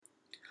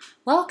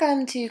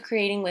Welcome to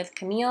Creating with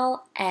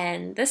Camille,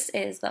 and this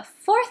is the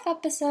fourth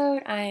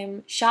episode.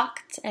 I'm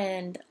shocked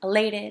and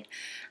elated.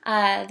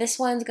 This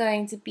one's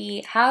going to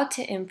be how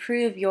to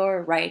improve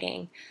your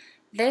writing.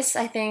 This,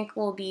 I think,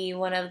 will be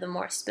one of the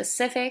more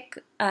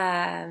specific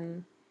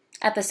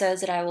episodes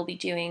that I will be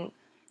doing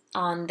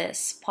on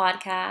this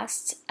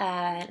podcast.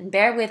 And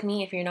bear with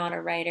me if you're not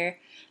a writer,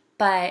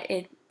 but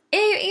even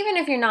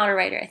if you're not a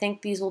writer, I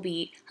think these will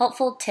be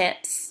helpful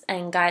tips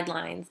and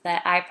guidelines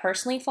that I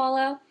personally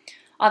follow.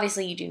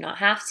 Obviously, you do not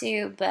have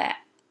to, but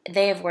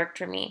they have worked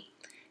for me.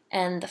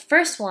 And the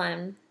first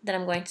one that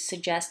I'm going to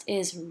suggest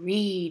is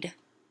read.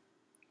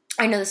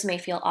 I know this may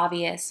feel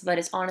obvious, but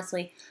it's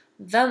honestly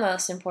the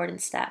most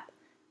important step.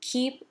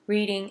 Keep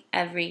reading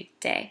every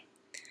day.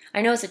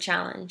 I know it's a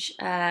challenge,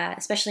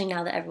 especially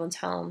now that everyone's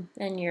home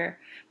and you're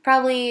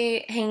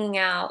probably hanging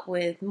out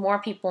with more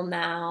people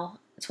now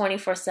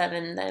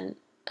 24/7 than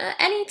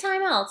any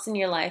time else in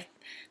your life.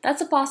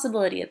 That's a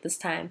possibility at this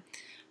time.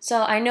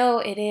 So I know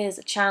it is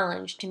a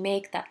challenge to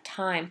make that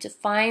time, to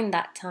find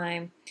that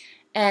time,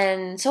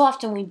 and so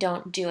often we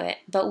don't do it.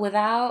 But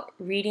without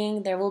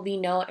reading, there will be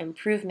no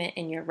improvement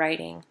in your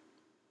writing.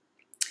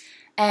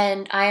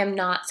 And I am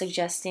not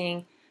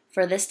suggesting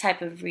for this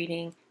type of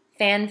reading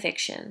fan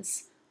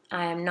fictions.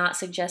 I am not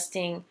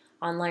suggesting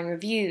online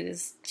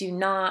reviews. Do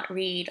not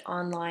read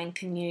online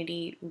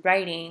community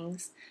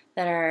writings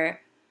that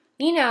are,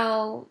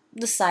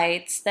 the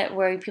sites that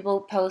where people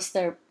post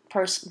their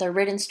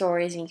written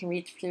stories and you can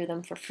read through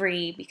them for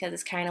free because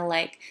it's kind of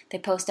like they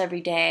post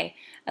every day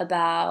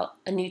about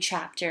a new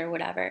chapter or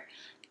whatever.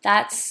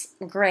 That's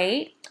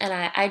great, and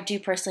I do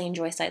personally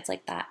enjoy sites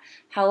like that.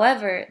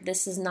 However,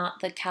 this is not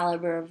the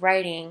caliber of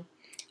writing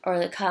or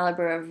the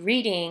caliber of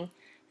reading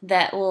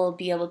that will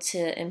be able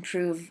to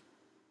improve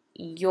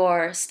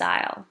your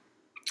style.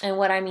 And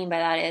what I mean by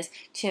that is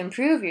to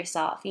improve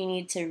yourself, you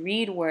need to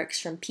read works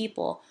from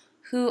people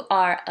who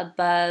are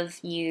above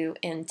you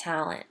in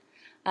talent.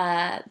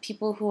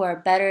 People who are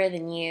better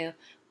than you,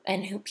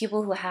 and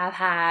people who have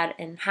had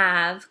and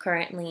have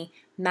currently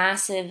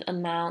massive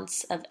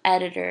amounts of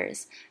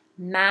editors,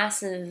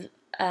 massive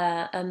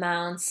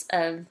amounts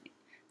of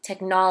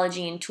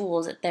technology and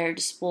tools at their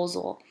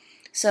disposal,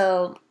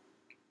 so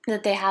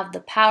that they have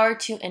the power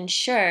to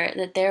ensure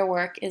that their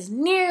work is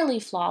nearly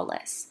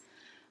flawless.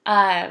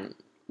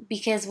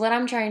 Because what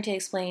I'm trying to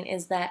explain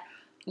is that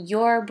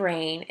your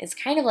brain is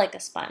kind of like a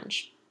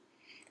sponge,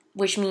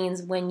 which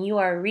means when you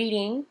are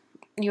reading,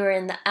 you're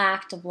in the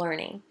act of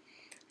learning.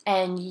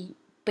 And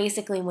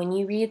basically, when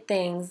you read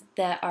things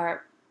that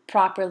are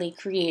properly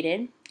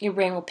created, your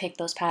brain will pick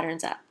those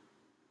patterns up.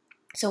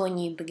 So when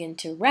you begin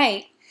to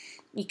write,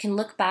 you can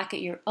look back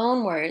at your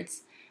own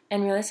words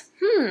and realize,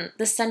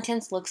 this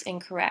sentence looks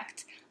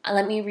incorrect.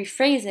 Let me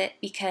rephrase it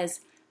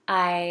because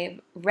I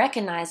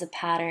recognize a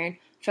pattern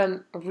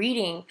from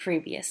reading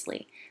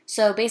previously.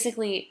 So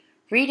basically,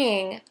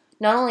 reading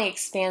not only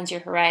expands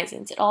your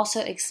horizons, it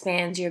also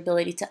expands your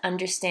ability to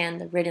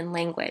understand the written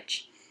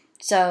language.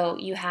 So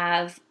you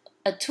have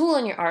a tool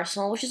in your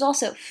arsenal, which is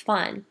also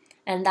fun,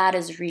 and that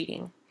is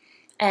reading.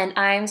 And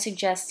I'm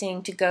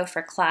suggesting to go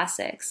for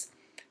classics.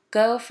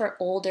 Go for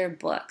older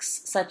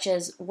books, such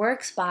as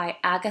works by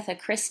Agatha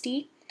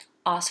Christie,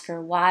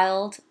 Oscar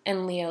Wilde,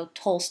 and Leo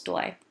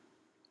Tolstoy.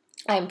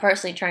 I'm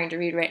personally trying to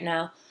read right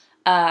now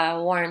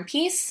War and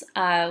Peace.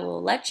 I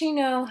will let you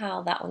know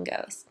how that one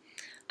goes.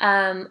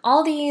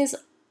 All these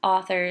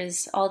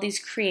authors, all these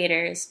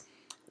creators,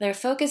 they're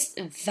focused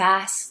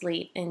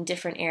vastly in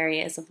different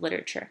areas of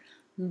literature,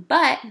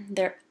 but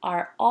they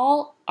are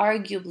all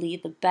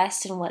arguably the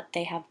best in what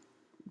they have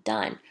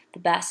done, the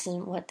best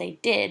in what they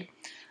did.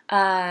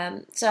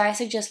 So I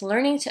suggest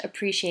learning to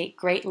appreciate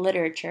great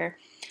literature.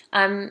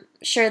 I'm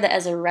sure that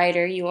as a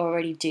writer you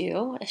already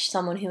do, as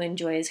someone who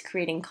enjoys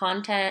creating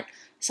content,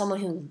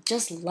 someone who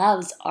just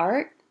loves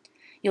art,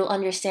 you'll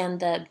understand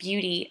the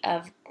beauty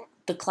of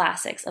the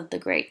classics, of the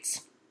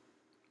greats.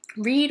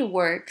 Read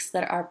works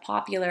that are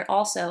popular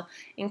also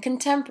in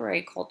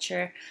contemporary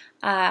culture.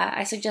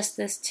 I suggest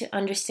this to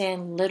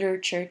understand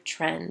literature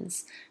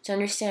trends, to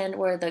understand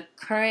where the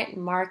current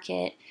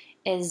market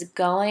is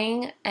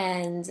going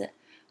and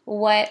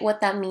what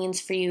that means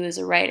for you as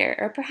a writer,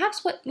 or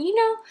perhaps what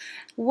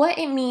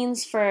it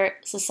means for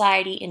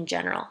society in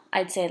general.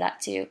 I'd say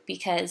that too,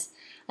 because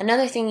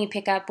another thing you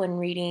pick up when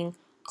reading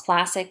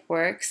classic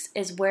works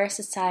is where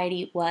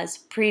society was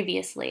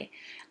previously.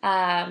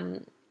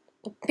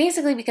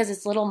 Basically because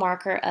it's a little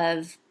marker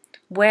of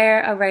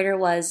where a writer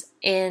was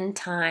in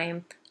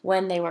time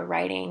when they were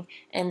writing,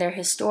 and their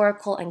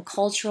historical and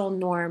cultural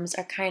norms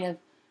are kind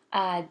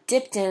of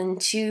dipped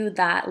into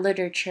that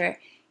literature,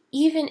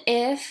 even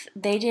if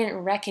they didn't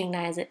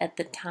recognize it at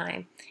the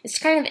time. It's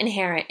kind of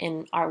inherent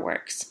in our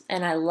works,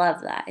 and I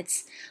love that.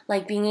 It's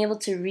like being able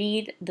to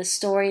read the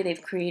story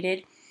they've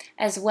created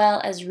as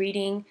well as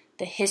reading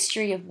the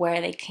history of where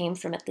they came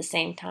from at the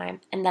same time,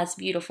 and that's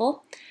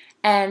beautiful.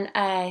 And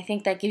I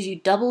think that gives you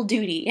double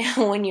duty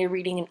when you're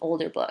reading an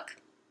older book.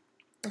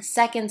 The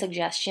second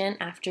suggestion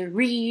after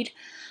read,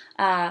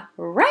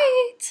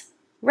 write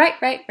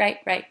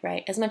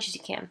as much as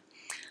you can.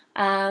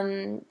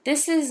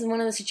 This is one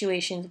of the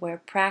situations where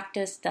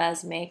practice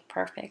does make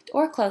perfect,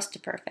 or close to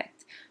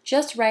perfect.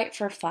 Just write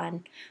for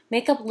fun.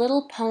 Make up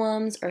little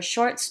poems or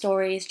short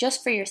stories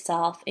just for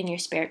yourself in your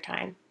spare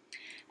time.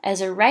 As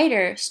a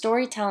writer,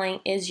 storytelling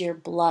is your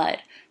blood.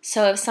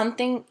 So if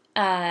something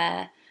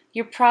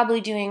you're probably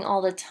doing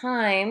all the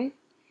time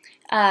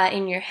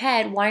in your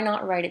head, why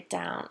not write it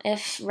down?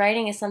 If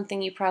writing is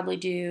something you probably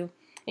do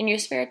in your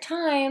spare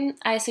time,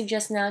 I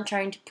suggest now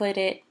trying to put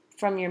it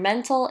from your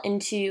mental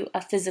into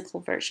a physical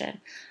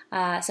version,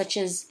 such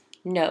as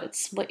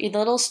notes. What the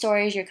little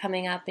stories you're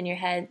coming up in your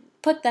head,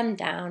 put them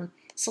down,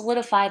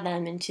 solidify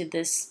them into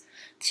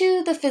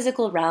the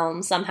physical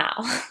realm somehow.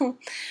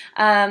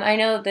 I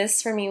know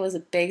this for me was a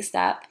big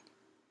step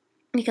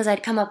because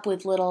I'd come up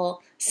with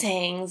little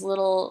sayings,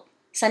 little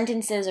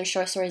sentences or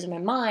short stories in my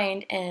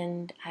mind,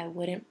 and I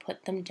wouldn't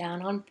put them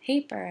down on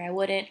paper. I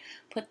wouldn't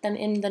put them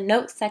in the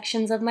note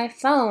sections of my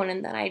phone,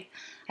 and then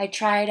I'd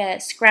try to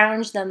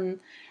scrounge them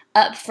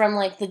up from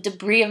like the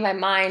debris of my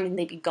mind, and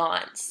they'd be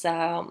gone.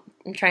 So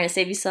I'm trying to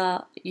save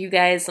you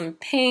guys some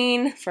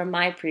pain from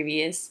my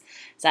previous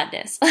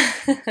sadness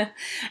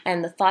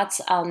and the thoughts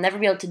I'll never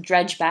be able to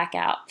dredge back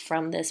out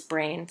from this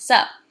brain.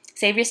 So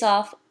save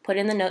yourself, put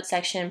it in the note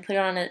section, put it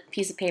on a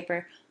piece of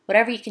paper,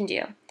 whatever you can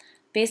do.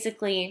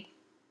 Basically,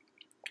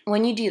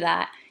 when you do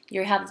that,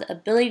 you have the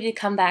ability to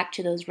come back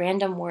to those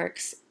random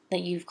works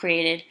that you've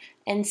created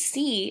and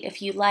see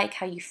if you like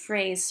how you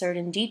phrase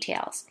certain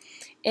details.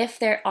 If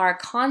there are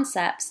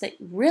concepts that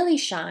really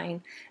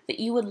shine that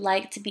you would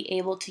like to be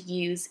able to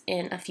use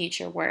in a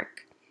future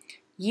work.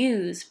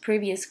 Use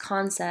previous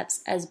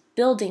concepts as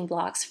building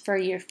blocks for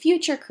your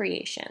future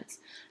creations.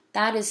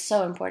 That is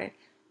so important.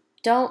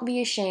 Don't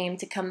be ashamed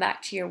to come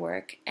back to your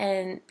work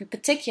and be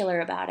particular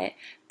about it,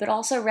 but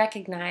also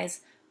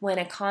recognize when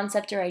a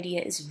concept or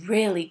idea is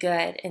really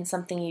good and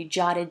something you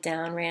jotted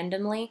down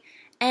randomly,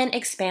 and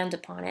expand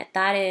upon it.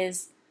 That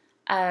is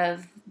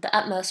of the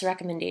utmost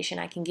recommendation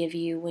I can give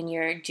you when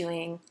you're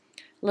doing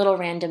little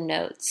random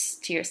notes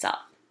to yourself.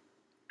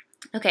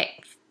 Okay,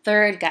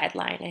 third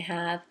guideline I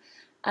have,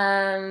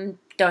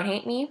 don't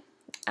hate me.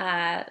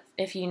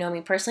 If you know me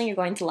personally, you're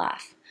going to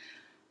laugh.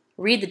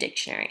 Read the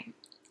dictionary.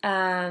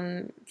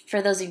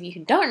 For those of you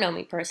who don't know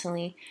me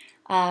personally,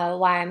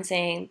 why I'm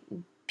saying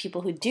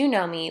people who do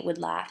know me would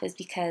laugh is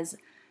because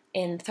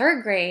in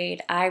third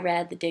grade, I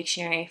read the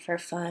dictionary for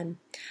fun.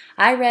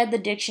 I read the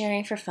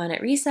dictionary for fun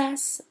at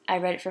recess. I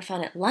read it for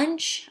fun at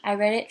lunch. I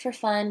read it for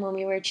fun when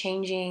we were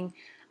changing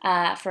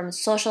from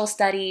social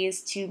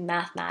studies to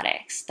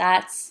mathematics.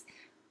 That's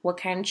what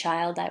kind of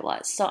child I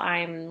was. So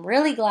I'm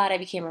really glad I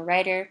became a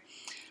writer.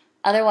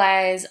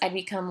 Otherwise, I'd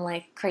become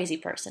like a crazy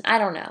person. I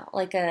don't know.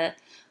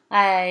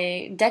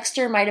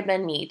 Dexter might have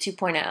been me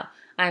 2.0.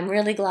 I'm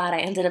really glad I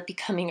ended up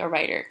becoming a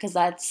writer because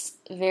that's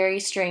very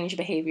strange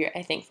behavior,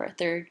 I think, for a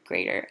third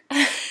grader.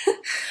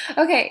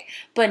 Okay,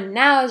 but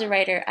now as a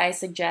writer, I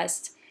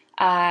suggest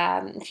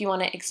if you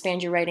want to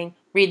expand your writing,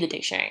 read the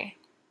dictionary.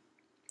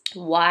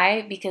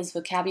 Why? Because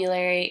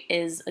vocabulary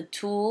is a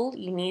tool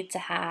you need to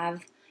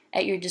have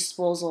at your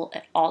disposal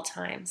at all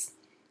times.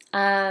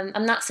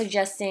 I'm not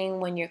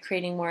suggesting when you're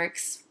creating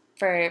works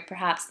for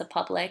perhaps the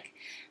public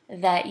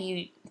that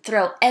you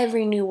throw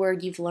every new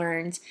word you've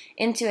learned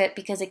into it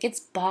because it gets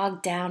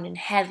bogged down and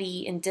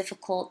heavy and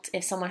difficult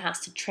if someone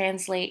has to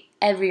translate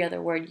every other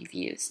word you've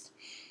used.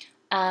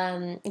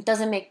 It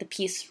doesn't make the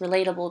piece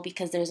relatable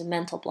because there's a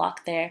mental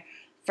block there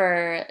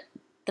for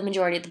the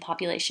majority of the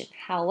population.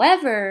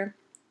 However,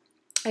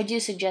 I do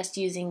suggest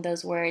using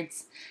those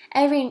words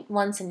every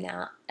once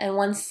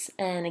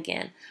and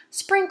again.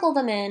 Sprinkle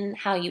them in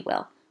how you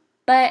will.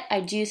 But I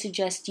do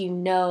suggest you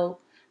know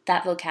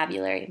that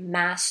vocabulary,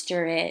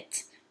 master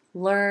it,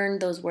 learn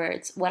those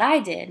words. What I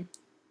did,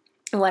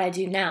 and what I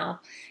do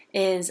now,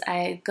 is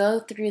I go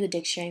through the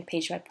dictionary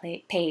page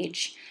by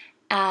page,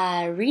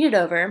 read it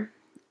over,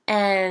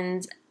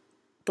 and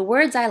the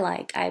words I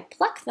like, I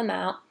pluck them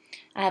out.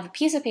 I have a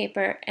piece of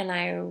paper and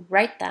I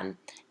write them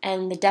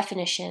and the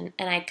definition,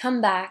 and I come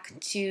back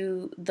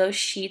to those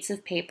sheets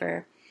of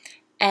paper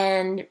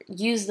and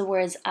use the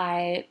words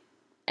I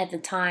at the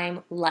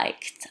time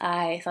liked.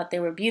 I thought they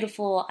were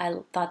beautiful, I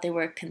thought they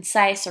were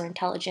concise or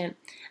intelligent,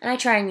 and I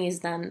try and use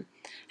them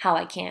how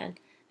I can.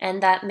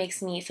 And that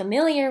makes me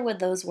familiar with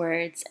those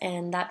words,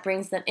 and that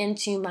brings them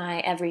into my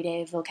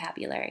everyday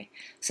vocabulary.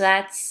 So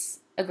that's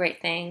a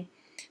great thing.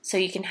 So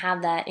you can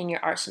have that in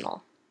your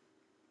arsenal.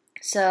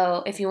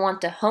 So if you want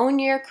to hone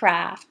your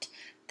craft,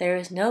 there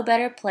is no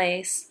better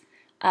place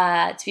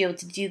to be able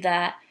to do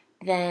that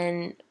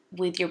than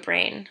with your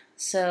brain.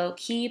 So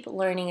keep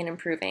learning and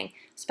improving,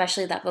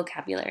 especially that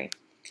vocabulary.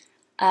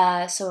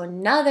 So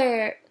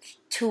another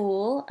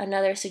tool,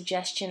 another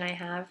suggestion I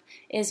have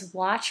is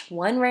watch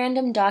one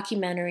random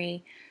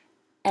documentary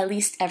at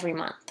least every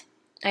month.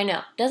 I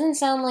know, doesn't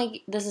sound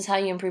like this is how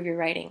you improve your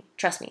writing.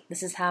 Trust me,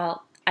 this is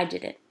how I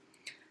did it.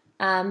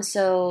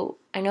 So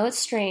I know it's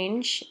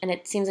strange and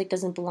it seems like it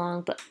doesn't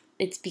belong, but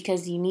it's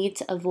because you need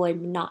to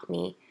avoid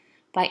monotony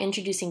by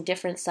introducing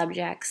different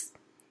subjects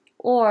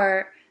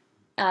or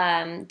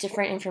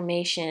different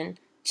information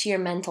to your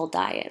mental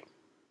diet.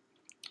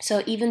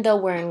 So even though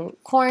we're in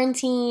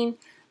quarantine,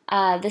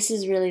 this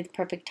is really the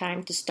perfect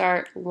time to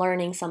start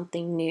learning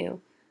something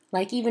new,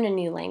 like even a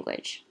new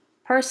language.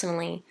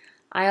 Personally,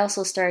 I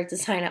also started to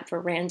sign up for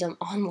random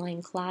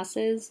online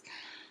classes.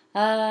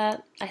 I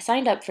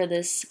signed up for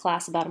this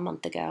class about a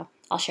month ago.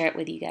 I'll share it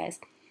with you guys.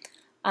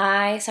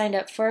 I signed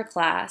up for a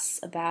class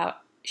about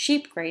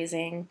sheep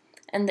grazing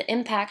and the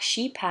impact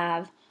sheep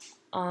have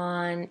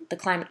on the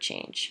climate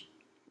change.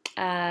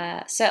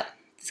 So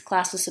this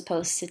class was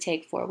supposed to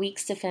take 4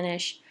 weeks to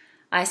finish.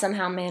 I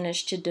somehow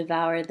managed to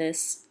devour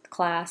this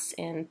class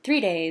in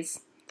 3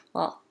 days,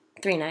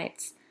 3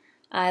 nights.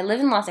 I live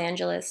in Los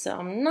Angeles, so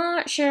I'm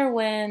not sure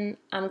when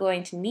I'm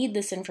going to need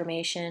this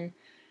information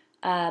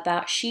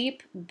about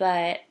sheep,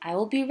 but I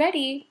will be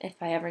ready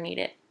if I ever need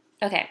it.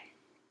 Okay,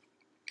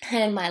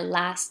 and my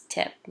last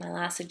tip, my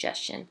last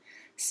suggestion,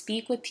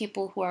 speak with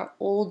people who are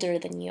older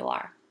than you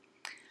are.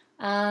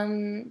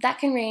 That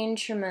can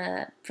range from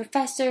a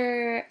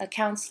professor, a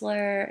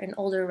counselor, an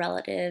older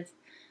relative,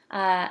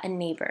 a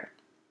neighbor.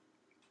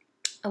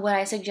 What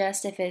I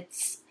suggest, if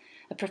it's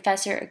a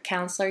professor or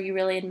counselor you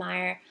really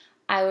admire,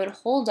 I would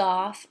hold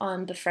off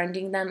on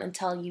befriending them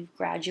until you've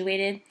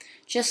graduated,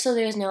 just so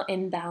there's no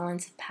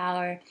imbalance of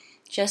power,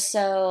 just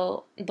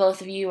so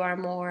both of you are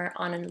more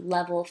on a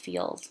level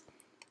field.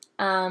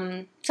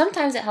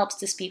 Sometimes it helps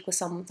to speak with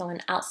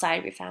someone outside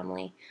of your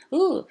family.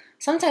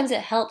 Sometimes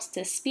it helps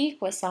to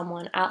speak with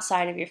someone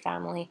outside of your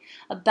family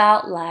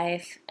about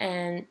life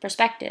and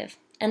perspective,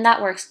 and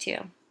that works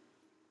too.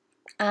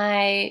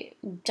 I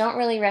don't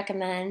really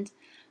recommend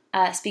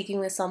speaking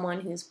with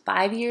someone who's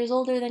 5 years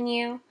older than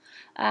you.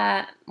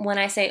 When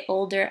I say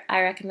older,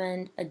 I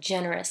recommend a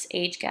generous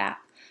age gap.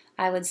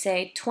 I would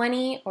say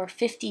 20 or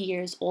 50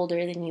 years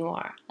older than you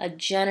are, a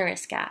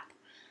generous gap.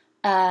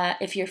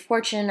 If you're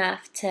fortunate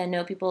enough to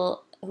know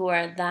people who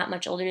are that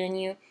much older than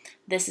you,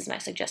 this is my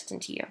suggestion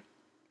to you.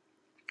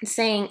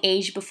 Saying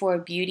age before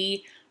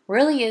beauty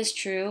really is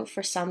true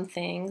for some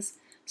things.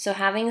 So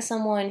having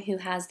someone who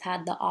has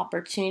had the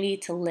opportunity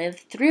to live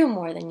through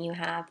more than you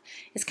have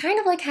is kind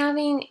of like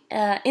having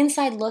an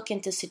inside look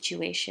into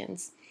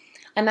situations.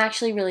 I'm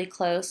actually really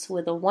close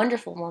with a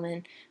wonderful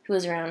woman who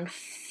is around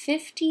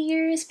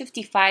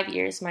 55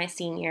 years my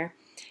senior.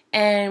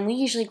 And we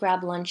usually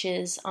grab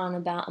lunches on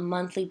about a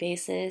monthly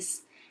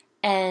basis,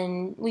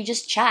 and we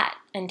just chat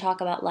and talk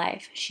about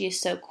life. She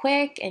is so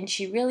quick, and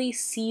she really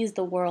sees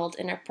the world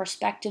in a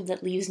perspective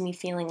that leaves me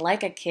feeling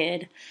like a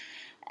kid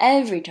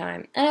every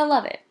time, and I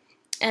love it.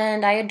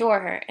 And I adore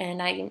her,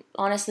 and I'm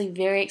honestly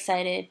very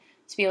excited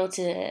to be able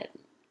to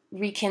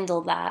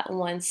rekindle that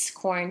once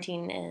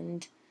quarantine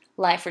and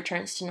life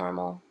returns to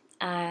normal.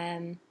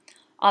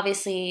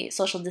 Obviously,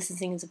 social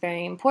distancing is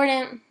very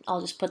important.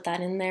 I'll just put that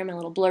in there, my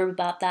little blurb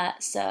about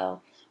that. So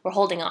we're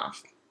holding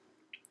off.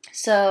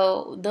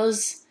 So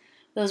those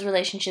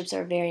relationships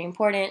are very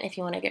important. If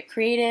you want to get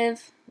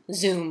creative,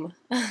 Zoom.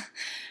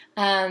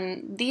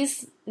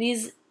 These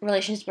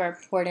relationships are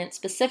important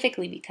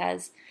specifically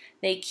because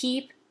they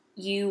keep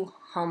you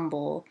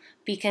humble,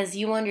 because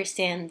you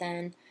understand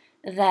then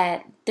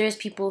that there's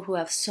people who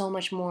have so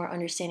much more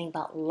understanding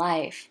about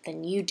life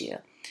than you do.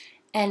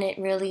 And it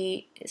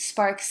really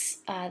sparks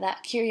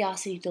that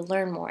curiosity to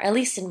learn more, at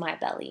least in my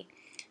belly.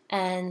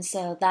 And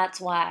so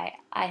that's why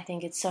I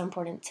think it's so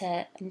important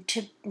to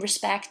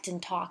respect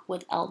and talk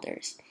with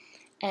elders.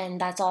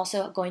 And that's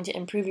also going to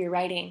improve your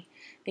writing,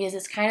 because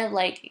it's kind of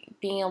like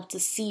being able to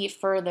see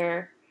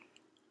further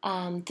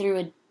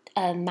through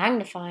a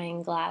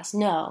magnifying glass.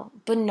 No,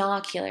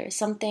 binoculars,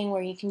 something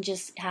where you can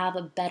just have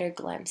a better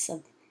glimpse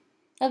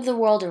of the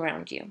world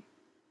around you.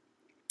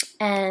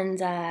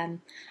 And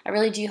I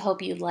really do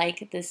hope you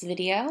like this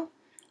video,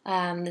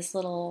 this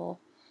little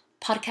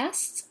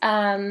podcast.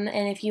 And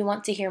if you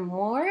want to hear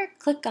more,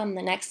 click on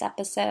the next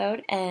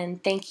episode.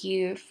 And thank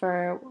you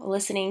for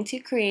listening to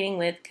Creating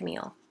with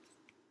Camille.